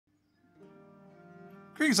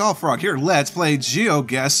Greetings all, Frog here. Let's play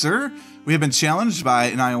GeoGuessr. We have been challenged by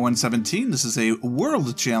an IO117. This is a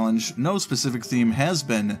world challenge. No specific theme has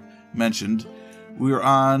been mentioned. We are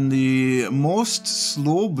on the Most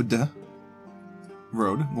Slobode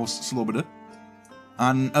road,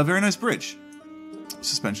 on a very nice bridge.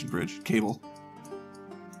 Suspension bridge, cable.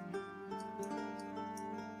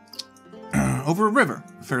 Over a river,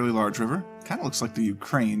 a fairly large river. Kind of looks like the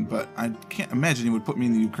Ukraine, but I can't imagine he would put me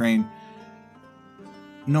in the Ukraine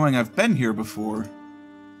knowing I've been here before,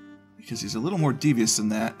 because he's a little more devious than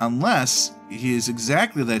that, unless he is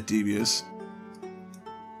exactly that devious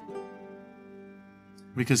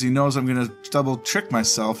because he knows I'm going to double trick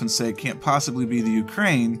myself and say it can't possibly be the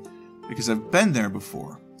Ukraine because I've been there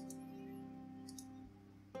before.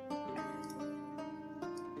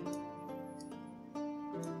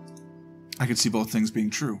 I could see both things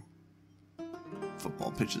being true.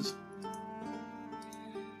 Football pitches.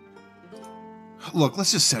 Look,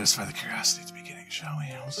 let's just satisfy the curiosity at the beginning, shall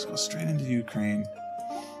we? Let's just go straight into Ukraine.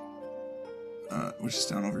 Which is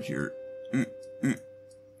down over here.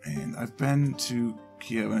 And I've been to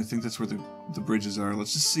Kiev, and I think that's where the bridges are.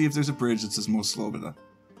 Let's just see if there's a bridge that says Most Slobode.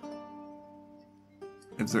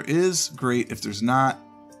 If there is, great. If there's not,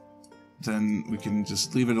 then we can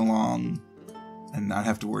just leave it alone and not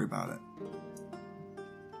have to worry about it.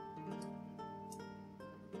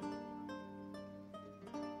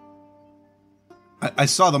 I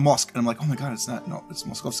saw the mosque, and I'm like, oh my god, it's not. No, it's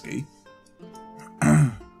Moskovsky.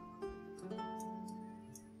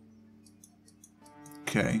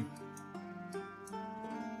 Okay.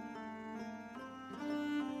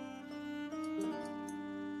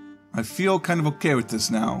 I feel kind of okay with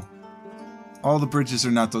this now. All the bridges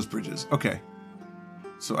are not those bridges. Okay.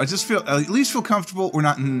 So I just feel, at least feel comfortable. We're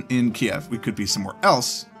not in Kiev. We could be somewhere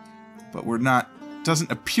else, but we're not,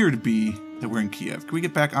 doesn't appear to be that we're in Kiev. Can we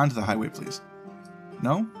get back onto the highway, please?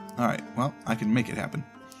 No? Alright, well, I can make it happen.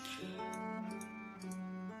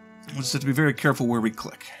 We'll just have to be very careful where we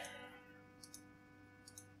click.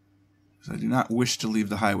 Because I do not wish to leave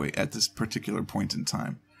the highway at this particular point in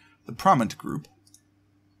time. The Promont Group.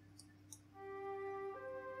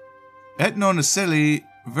 Etno naseli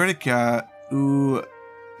verika u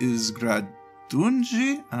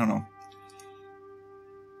izgradunji? I don't know.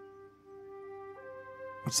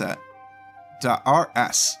 What's that?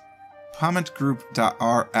 .rs.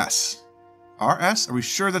 Commentgroup.rs. RS? Are we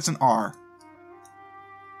sure that's an R?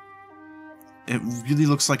 It really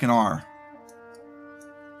looks like an R.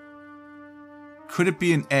 Could it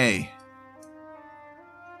be an A?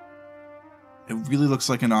 It really looks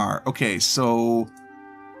like an R. Okay, so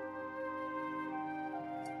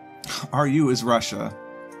RU is Russia.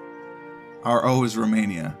 RO is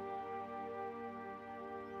Romania.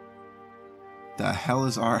 The hell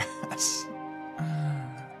is RS?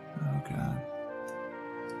 Oh, God.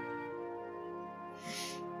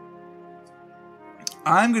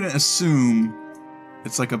 I'm going to assume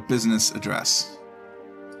it's like a business address.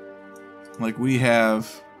 Like we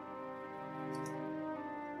have,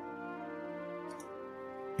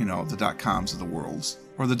 you know, the .coms of the world.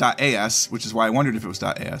 Or the .as, which is why I wondered if it was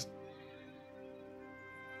 .as.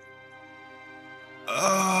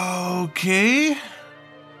 Okay.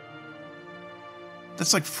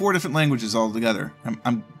 That's like 4 different languages all together.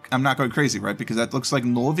 I'm not going crazy, right? Because that looks like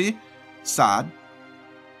Novi Sad.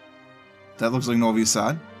 That looks like Novi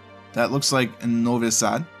Sad. That looks like Novi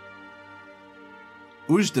Sad.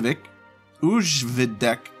 Ujvik.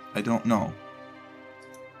 Ujvidek. I don't know.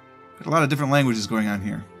 Got a lot of different languages going on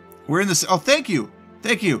here. We're in this. Oh, thank you.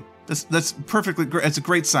 Thank you. That's perfectly great. That's a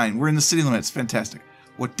great sign. We're in the city limits. Fantastic.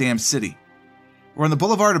 What damn city? We're on the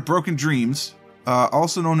Boulevard of Broken Dreams,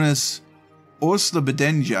 also known as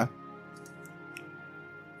Oslobodenia.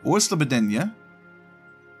 Oslobodenia.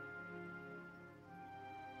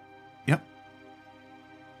 Yep.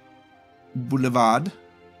 Boulevard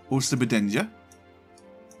Oslobodenia.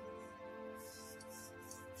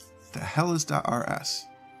 The hell is .rs?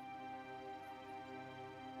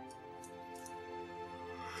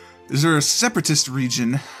 Is there a separatist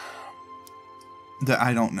region that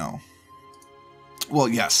I don't know? Well,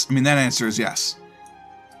 yes. I mean, that answer is yes.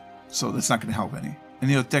 So that's not going to help any.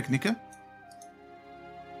 Neotechnica?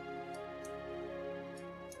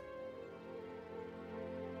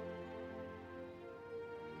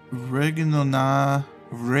 Regionalna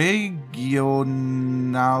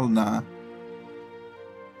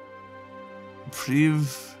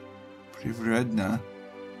Privredna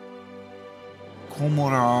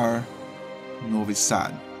Komorar Novi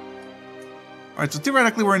Sad. Alright, so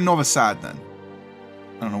theoretically we're in Novi Sad then.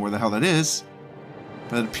 I don't know where the hell that is,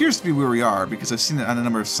 but it appears to be where we are because I've seen it on a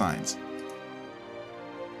number of signs.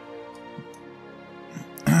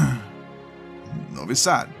 Novi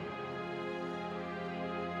Sad.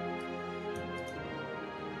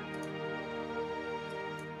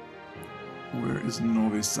 Where is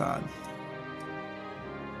Novi Sad?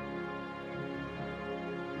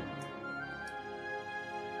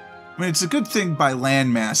 I mean, it's a good thing by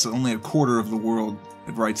landmass that only a quarter of the world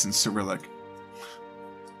writes in Cyrillic.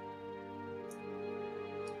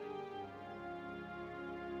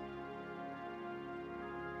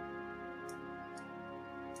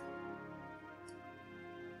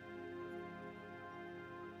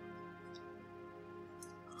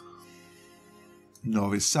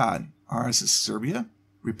 Novi Sad. Ours is Serbia?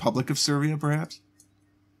 Republic of Serbia, perhaps?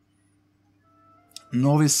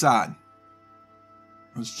 Novi Sad.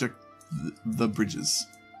 Let's check the bridges.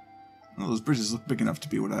 Well, those bridges look big enough to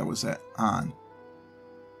be what I was on.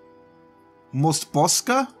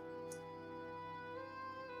 Mostboska?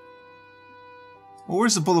 Well,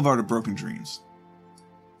 where's the Boulevard of Broken Dreams?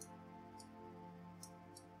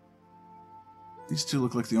 These two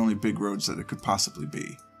look like the only big roads that it could possibly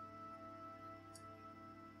be.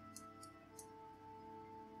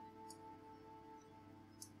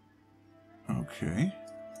 Okay.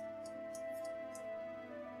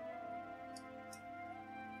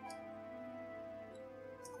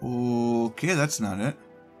 Okay, that's not it.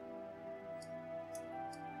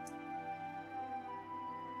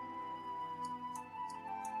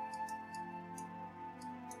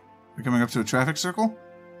 We're coming up to a traffic circle?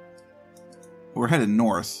 We're headed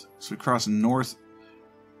north, so we cross north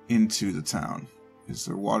into the town. Is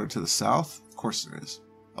there water to the south? Of course there is.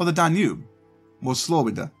 Oh, the Danube.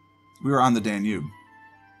 Moslobida. We were on the Danube.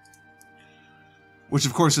 Which,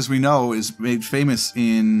 of course, as we know, is made famous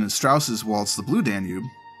in Strauss's waltz, The Blue Danube.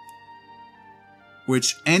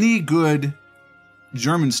 Which any good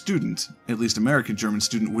German student, at least American German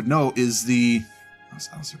student, would know is the... is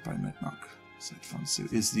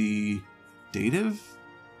the dative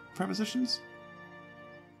prepositions?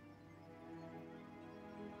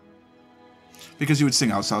 Because you would sing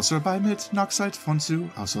Ausaußer bei mit Nachtzeit von zu,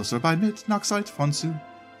 Ausaußer bei mit Nachtzeit von zu,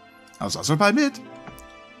 Ausaußer bei mit.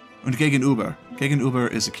 Und gegenüber.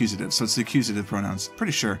 Gegenüber is accusative, so it's the accusative pronouns.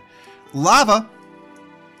 Pretty sure. Lava!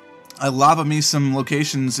 I lava me some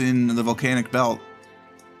locations in the volcanic belt.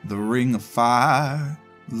 The Ring of Fire.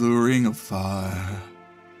 The Ring of Fire.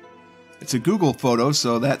 It's a Google photo,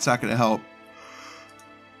 so that's not going to help.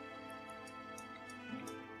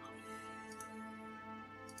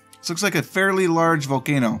 This looks like a fairly large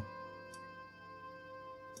volcano.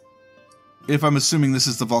 If I'm assuming this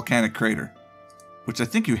is the volcanic crater. Which I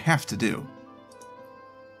think you have to do.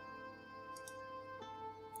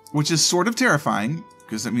 Which is sort of terrifying,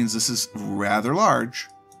 because that means this is rather large.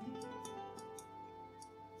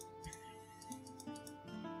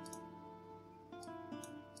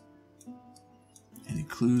 Any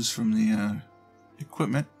clues from the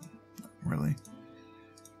equipment? Not really.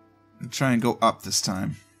 I'm try and go up this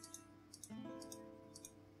time.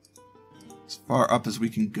 As far up as we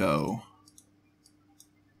can go.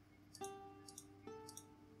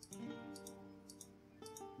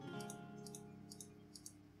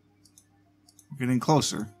 We're getting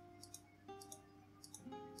closer.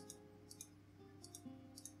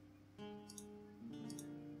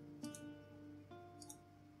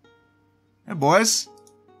 Hey, boys.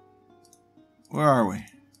 Where are we?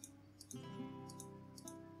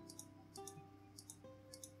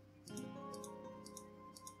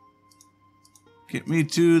 Get me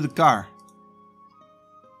to the car.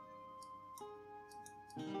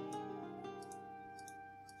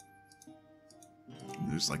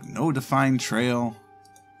 There's like no defined trail.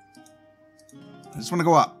 I just want to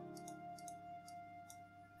go up.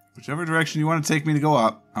 Whichever direction you want to take me to go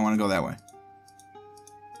up, I want to go that way.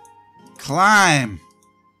 Climb!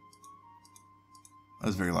 That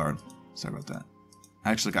was very loud. Sorry about that.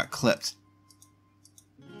 I actually got clipped.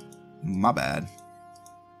 My bad.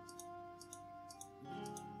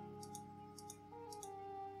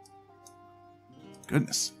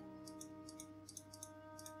 Goodness.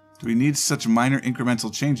 Do we need such minor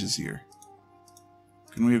incremental changes here?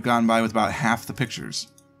 Couldn't we have gone by with about half the pictures?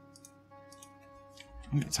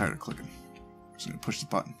 I'm getting tired of clicking. I'm just going to push the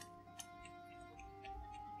button.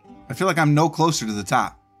 I feel like I'm no closer to the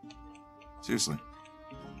top. Seriously.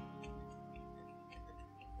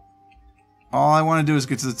 All I want to do is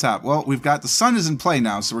get to the top. Well, we've got the sun is in play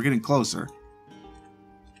now, so we're getting closer.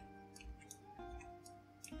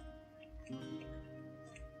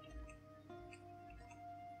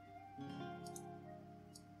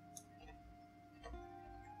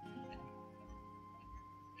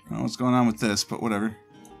 I don't know what's going on with this, but whatever.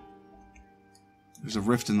 There's a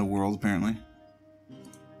rift in the world, apparently.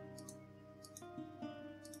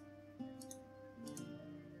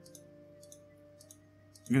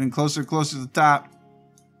 I'm getting closer and closer to the top.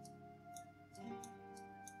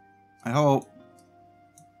 I hope.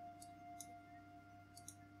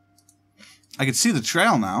 I can see the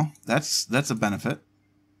trail now. That's a benefit.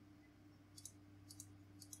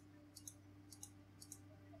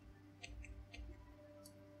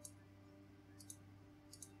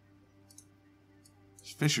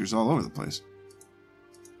 There's fissures all over the place.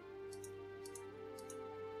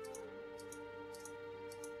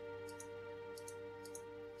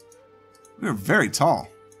 We are very tall.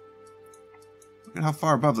 Look at how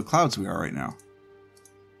far above the clouds we are right now.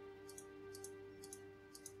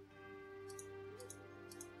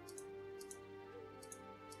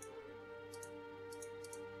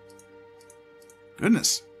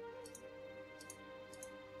 Goodness.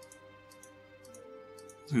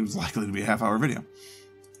 It was likely to be a half-hour video.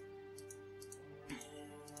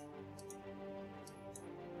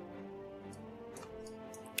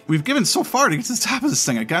 We've given so far to get to the top of this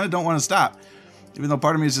thing. I kind of don't want to stop. Even though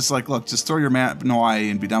part of me is just like, look, just throw your map in Hawaii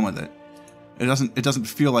and be done with it. It doesn't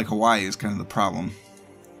feel like Hawaii is kind of the problem.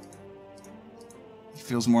 It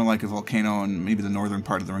feels more like a volcano and maybe the northern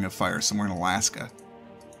part of the Ring of Fire, somewhere in Alaska.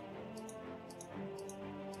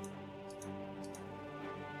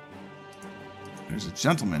 There's a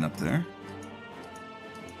gentleman up there.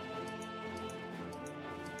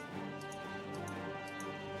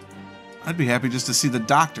 I'd be happy just to see the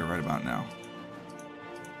doctor right about now.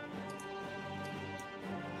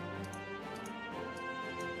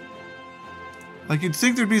 Like, you'd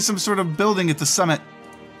think there'd be some sort of building at the summit.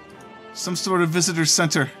 Some sort of visitor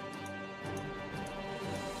center.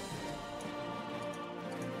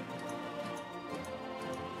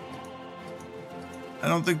 I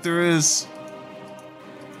don't think there is.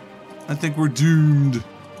 I think we're doomed.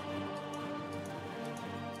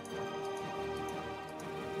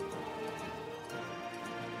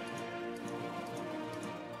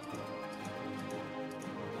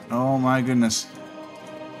 Oh my goodness.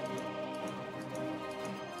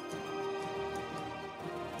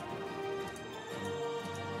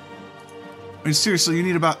 I mean, seriously, you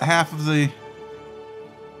need about half of the...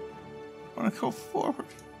 I want to go forward.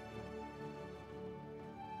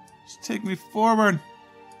 Just take me forward.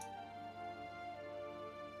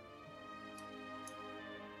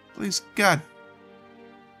 Please, God.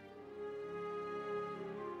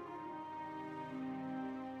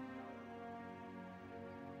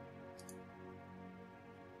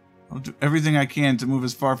 I'll do everything I can to move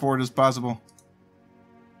as far forward as possible.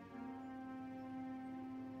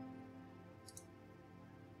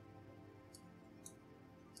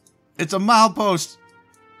 It's a milepost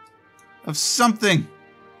of something.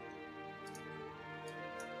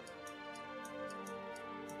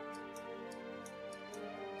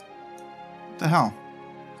 What the hell?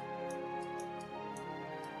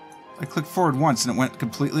 I clicked forward once and it went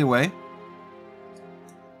completely away.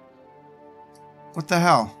 What the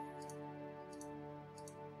hell?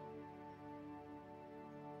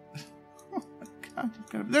 Oh my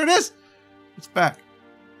God. There it is! It's back.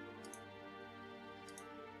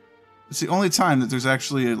 It's the only time that there's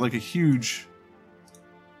actually like a huge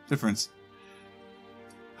difference.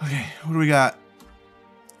 Okay, what do we got?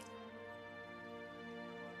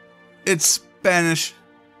 It's Spanish.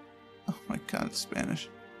 Oh my God, it's Spanish.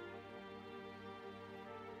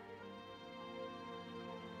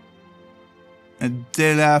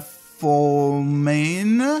 De la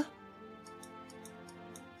Folmaine?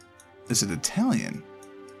 Is it Italian?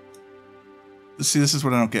 See, this is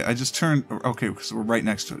what I don't get. I just turned... Okay, because we're right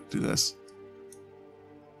next to it. Do this.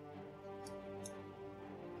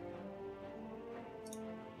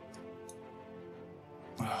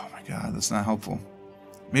 Oh my God, that's not helpful.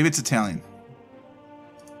 Maybe it's Italian.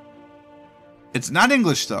 It's not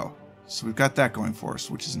English, though. So we've got that going for us,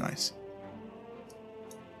 which is nice.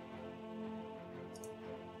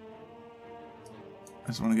 I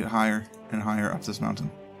just want to get higher and higher up this mountain.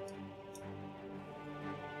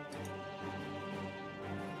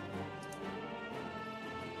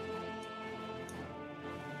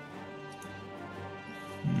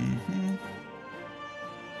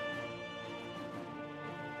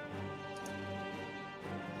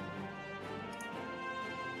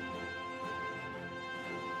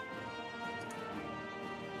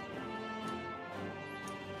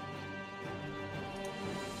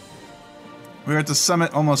 We're at the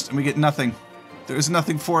summit almost, and we get nothing. There is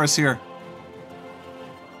nothing for us here.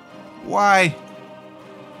 Why?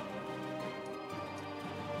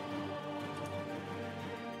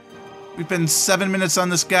 We've been 7 minutes on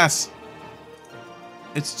this guess.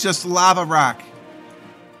 It's just lava rock.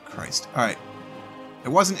 Christ. Alright. It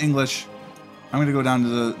wasn't English. I'm going to go down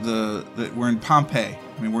to the... We're in Pompeii.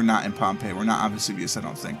 I mean, we're not in Pompeii. We're not on Vesuvius, I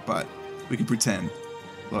don't think, but we can pretend.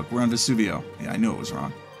 Look, we're on Vesuvio. Yeah, I knew it was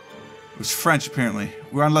wrong. It was French, apparently.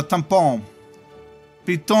 We're on La Tampon.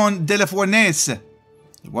 Piton de la Fournaise.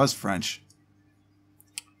 It was French.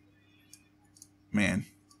 Man,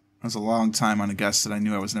 that was a long time on a guess that I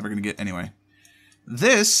knew I was never going to get anyway.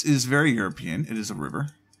 This is very European. It is a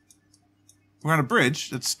river. We're on a bridge.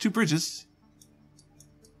 That's 2 bridges.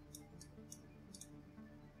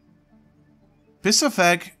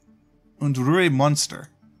 Bissefeg und Ruhe Monster.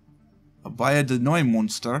 Abaya de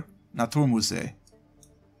Neumonster Naturmusee.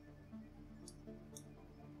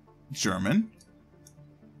 German.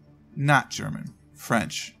 Not German.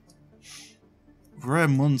 French. Ruhe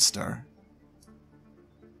Munster.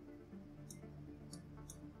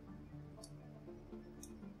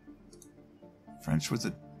 French with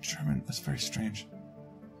a German. That's very strange.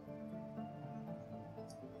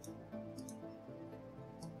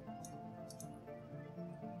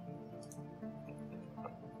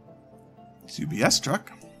 UBS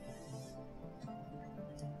truck.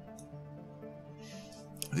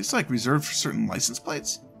 Are these like reserved for certain license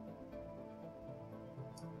plates?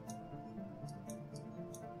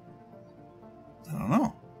 I don't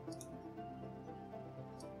know.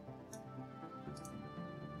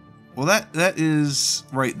 Well, that is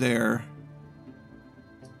right there.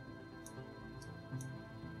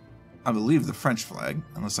 I believe the French flag,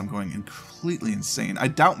 unless I'm going completely insane. I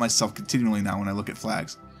doubt myself continually now when I look at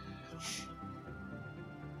flags.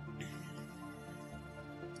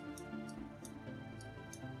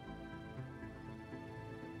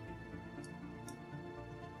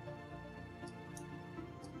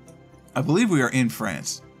 I believe we are in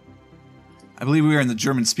France. I believe we are in the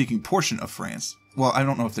German-speaking portion of France. Well, I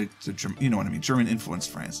don't know if they're German, you know what I mean,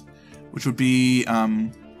 German-influenced France. Which would be,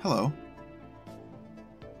 hello.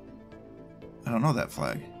 I don't know that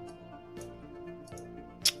flag.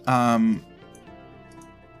 I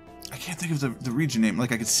can't think of the region name.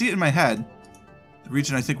 Like, I could see it in my head. The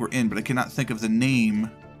region I think we're in, but I cannot think of the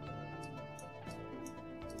name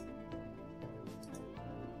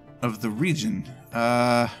of the region.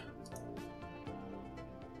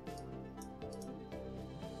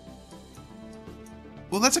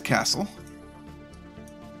 Well, that's a castle.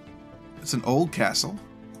 It's an old castle.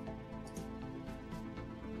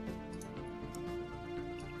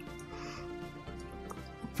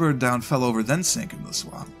 Bird down, fell over, then sank into the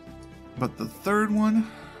swamp. But the third one...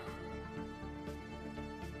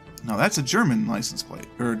 No, that's a German license plate,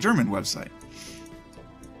 or a German website.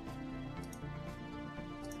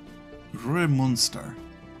 Ruhe Munster.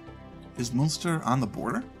 Is Munster on the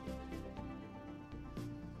border?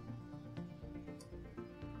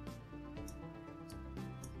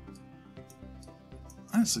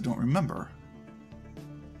 I honestly don't remember.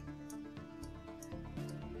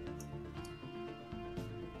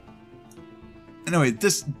 Anyway,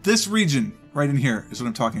 this region right in here is what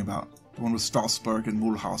I'm talking about. The one with Strasbourg and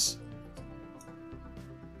Mulhouse.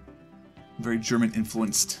 Very German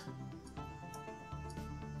influenced.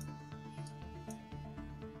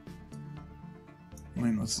 I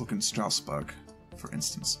mean, let's look in Strasbourg, for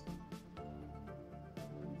instance.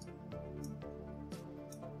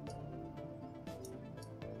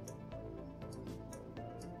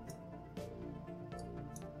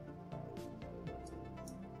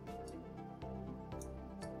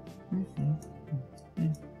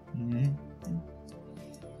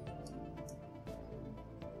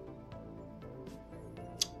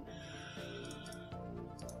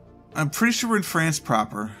 I'm pretty sure we're in France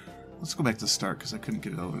proper. Let's go back to the start because I couldn't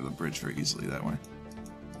get it over the bridge very easily that way.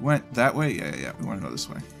 Went that way? Yeah. We want to go this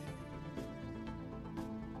way.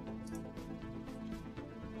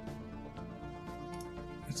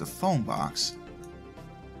 It's a phone box.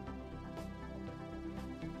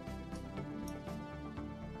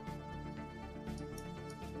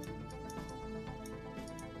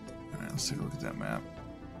 Alright, let's take a look at that map.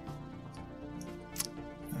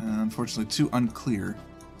 Unfortunately, too unclear.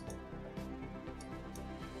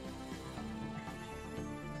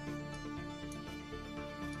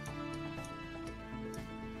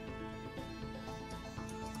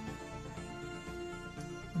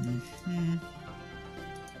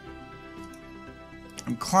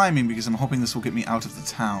 I'm climbing because I'm hoping this will get me out of the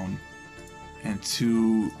town and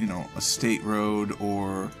to, you know, a state road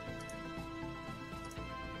or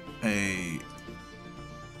a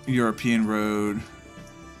European road,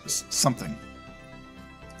 something.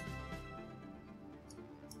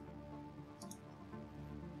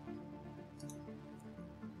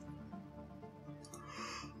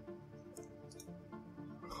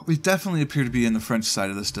 We definitely appear to be in the French side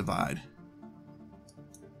of this divide.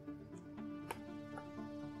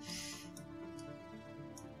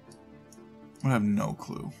 I have no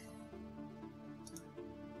clue.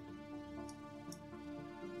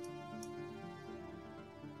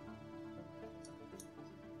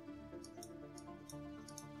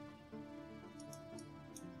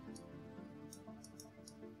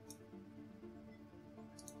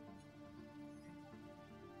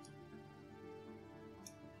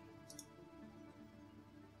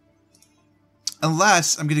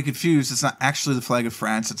 Unless I'm getting confused, it's not actually the flag of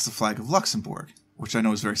France, it's the flag of Luxembourg, which I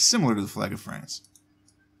know is very similar to the flag of France.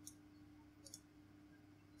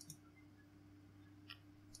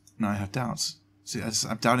 Now I have doubts. See,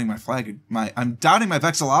 I'm doubting my flag. I'm doubting my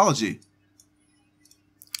vexillology.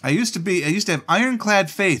 I used to have ironclad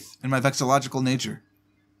faith in my vexillological nature,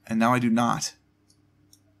 and now I do not.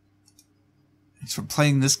 It's from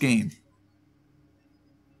playing this game.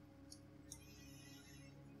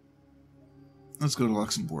 Let's go to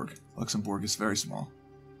Luxembourg. Luxembourg is very small.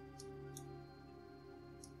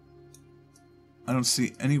 I don't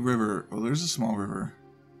see any river. Well, there's a small river.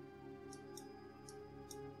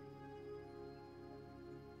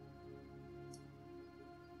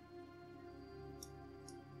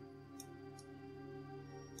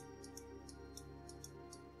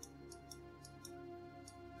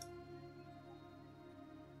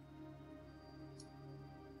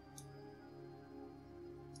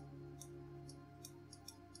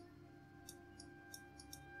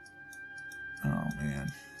 Oh,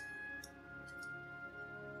 man.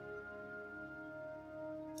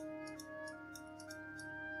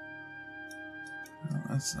 No,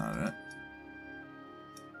 that's not it.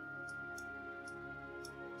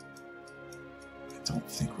 I don't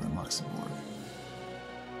think we're in Luxembourg.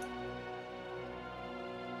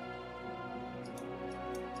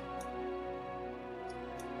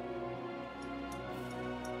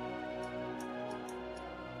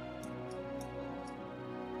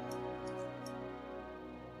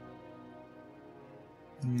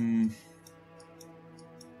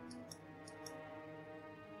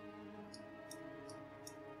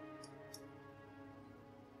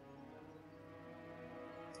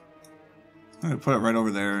 I'm going to put it right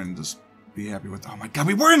over there and just be happy with... Oh my god,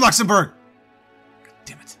 we were in Luxembourg! God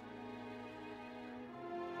damn it.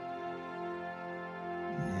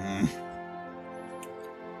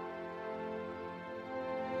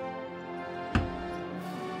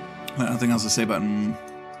 Nothing else to say about...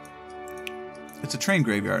 It's a train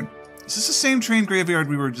graveyard. Is this the same train graveyard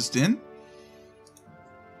we were just in?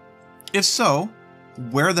 If so,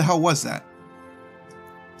 where the hell was that?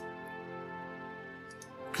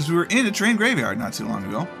 Because we were in a train graveyard not too long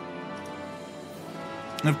ago.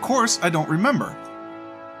 And of course, I don't remember.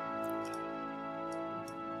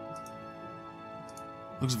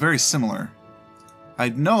 Looks very similar.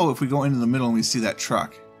 I'd know if we go into the middle and we see that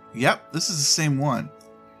truck. Yep, this is the same one.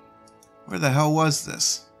 Where the hell was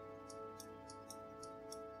this?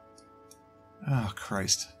 Oh,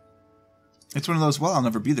 Christ. It's one of those, well, I'll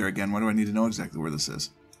never be there again. Why do I need to know exactly where this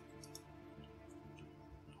is?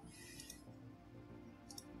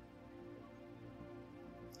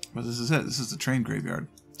 But this is it. This is the train graveyard.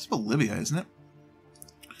 It's Bolivia, isn't it?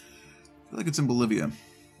 I feel like it's in Bolivia.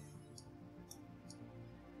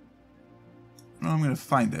 No, I'm going to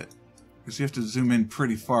find it. Because you have to zoom in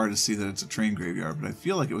pretty far to see that it's a train graveyard. But I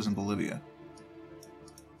feel like it was in Bolivia.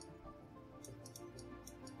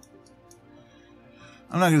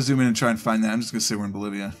 I'm not going to zoom in and try and find that. I'm just going to say we're in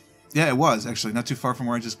Bolivia. Yeah, it was, actually. Not too far from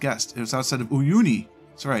where I just guessed. It was outside of Uyuni.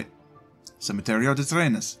 That's right. Cementerio de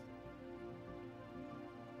Trenes.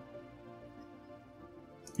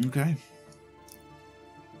 Okay.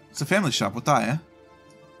 It's a family shop. What the, eh?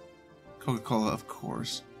 Coca-Cola, of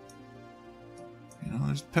course. You know,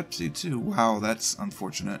 there's Pepsi, too. Wow, that's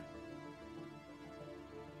unfortunate.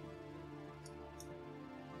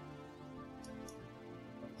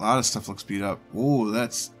 A lot of stuff looks beat up. Whoa,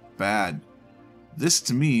 that's bad. This,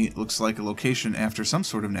 to me, looks like a location after some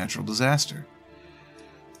sort of natural disaster.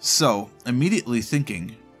 So, immediately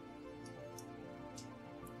thinking,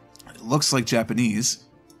 it looks like Japanese.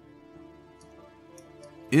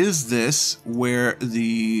 Is this where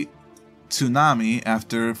the tsunami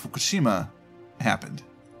after Fukushima happened?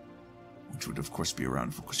 Which would, of course, be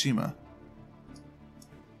around Fukushima.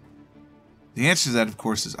 The answer to that, of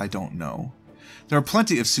course, is I don't know. There are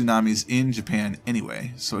plenty of tsunamis in Japan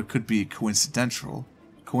anyway, so it could be coincidental.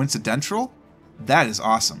 Coincidental? That is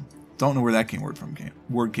awesome. Don't know where that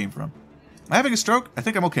word came from. Am I having a stroke? I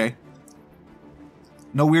think I'm okay.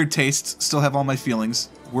 No weird tastes. Still have all my feelings.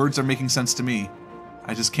 Words are making sense to me.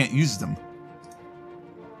 I just can't use them.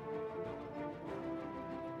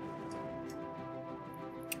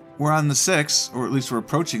 We're on the 6, or at least we're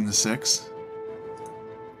approaching the 6.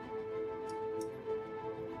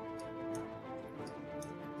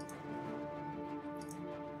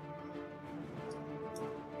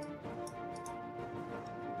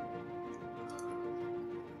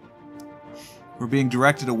 We're being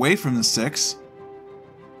directed away from the 6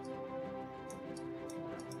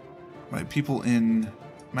 by people in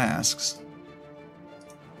masks.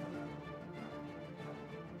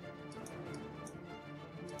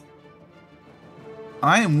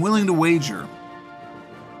 I am willing to wager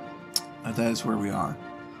that is where we are.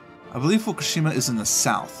 I believe Fukushima is in the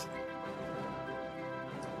south.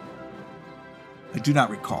 I do not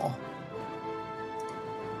recall.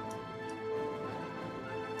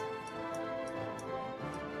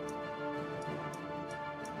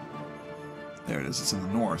 There it is, it's in the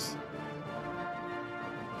north.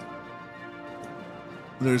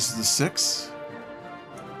 There's the 6.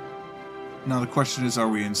 Now the question is, are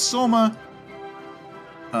we in Soma?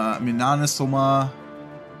 Minana, Soma,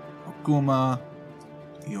 Okuma,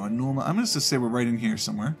 Ionuma. I'm just going to say we're right in here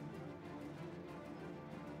somewhere.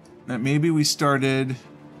 That maybe we started...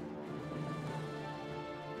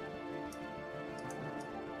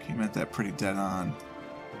 Came at that pretty dead on.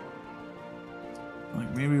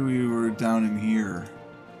 Like maybe we were down in here.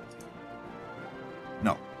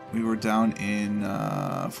 No, we were down in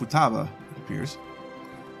Futaba, it appears.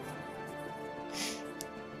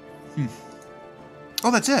 Oh,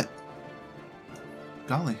 that's it.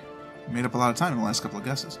 Golly, made up a lot of time in the last couple of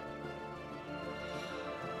guesses.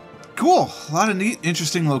 Cool, a lot of neat,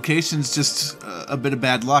 interesting locations. Just a bit of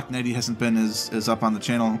bad luck. Nightey hasn't been as up on the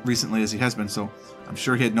channel recently as he has been, so I'm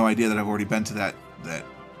sure he had no idea that I've already been to that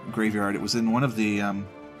graveyard. It was in one of the, I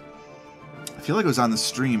feel like it was on the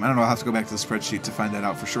stream. I don't know, I'll have to go back to the spreadsheet to find that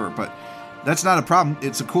out for sure, but that's not a problem.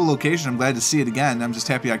 It's a cool location. I'm glad to see it again. I'm just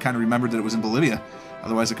happy I kind of remembered that it was in Bolivia.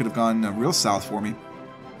 Otherwise, it could have gone real south for me.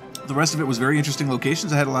 The rest of it was very interesting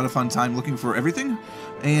locations. I had a lot of fun time looking for everything,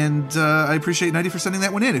 and I appreciate Nightey for sending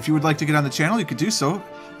that one in. If you would like to get on the channel, you could do so.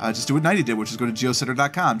 Just do what Nightey did, which is go to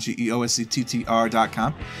geosetter.com,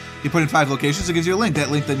 geosettr.com. You put in 5 locations, it gives you a link.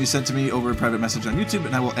 That link then you send to me over a private message on YouTube,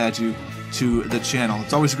 and I will add you to the channel.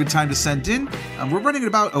 It's always a good time to send in. We're running it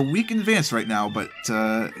about a week in advance right now, but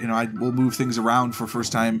you know, I will move things around for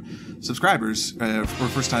first-time subscribers or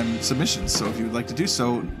first-time submissions. So if you would like to do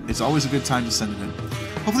so, it's always a good time to send it in.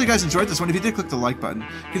 Hopefully you guys enjoyed this one. If you did, click the like button.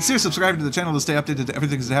 Consider subscribing to the channel to stay updated to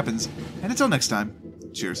everything as it happens. And until next time,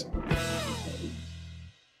 cheers.